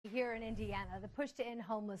here in Indiana, the push to end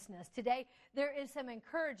homelessness. Today, there is some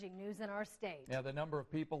encouraging news in our state. Yeah, the number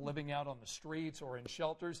of people living out on the streets or in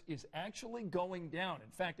shelters is actually going down.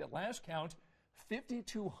 In fact, at last count,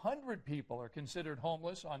 5,200 people are considered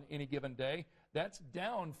homeless on any given day. That's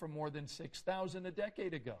down from more than 6,000 a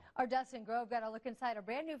decade ago. Our Dustin Grove got a look inside a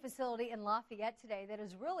brand new facility in Lafayette today that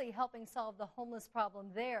is really helping solve the homeless problem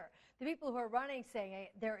there. The people who are running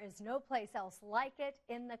say there is no place else like it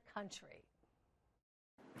in the country.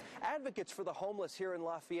 Advocates for the homeless here in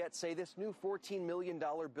Lafayette say this new $14 million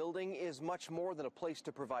building is much more than a place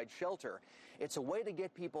to provide shelter. It's a way to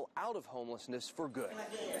get people out of homelessness for good.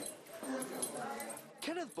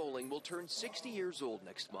 Kenneth Bowling will turn 60 years old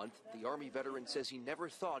next month. The Army veteran says he never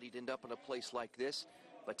thought he'd end up in a place like this,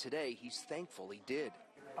 but today he's thankful he did.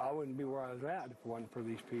 I wouldn't be where I was at if it wasn't for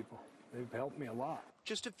these people. They've helped me a lot.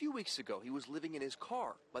 Just a few weeks ago, he was living in his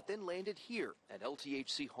car, but then landed here at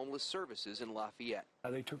LTHC Homeless Services in Lafayette.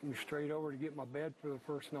 They took me straight over to get my bed for the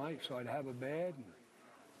first night, so I'd have a bed,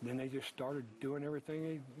 and then they just started doing everything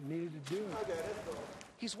they needed to do.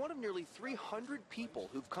 He's one of nearly 300 people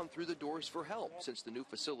who've come through the doors for help since the new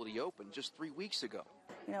facility opened just 3 weeks ago.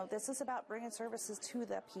 You know, this is about bringing services to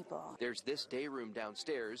the people. There's this day room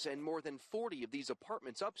downstairs and more than 40 of these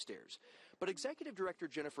apartments upstairs. But Executive Director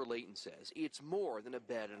Jennifer Layton says it's more than a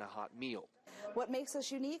bed and a hot meal. What makes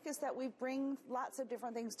us unique is that we bring lots of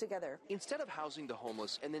different things together. Instead of housing the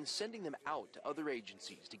homeless and then sending them out to other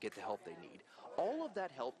agencies to get the help they need, all of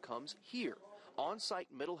that help comes here. On-site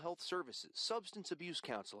mental health services, substance abuse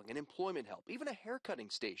counseling, and employment help, even a haircutting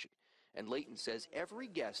station. And Layton says every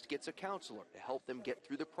guest gets a counselor to help them get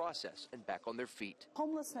through the process and back on their feet.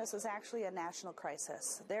 Homelessness is actually a national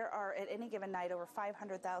crisis. There are, at any given night, over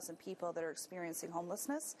 500,000 people that are experiencing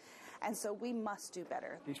homelessness, and so we must do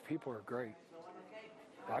better. These people are great.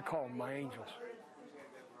 I call them my angels.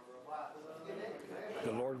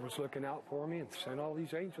 The Lord was looking out for me and sent all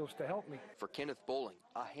these angels to help me. For Kenneth Bowling,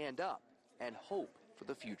 a hand up and hope for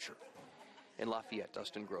the future. In Lafayette,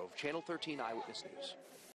 Dustin Grove, Channel 13 Eyewitness News.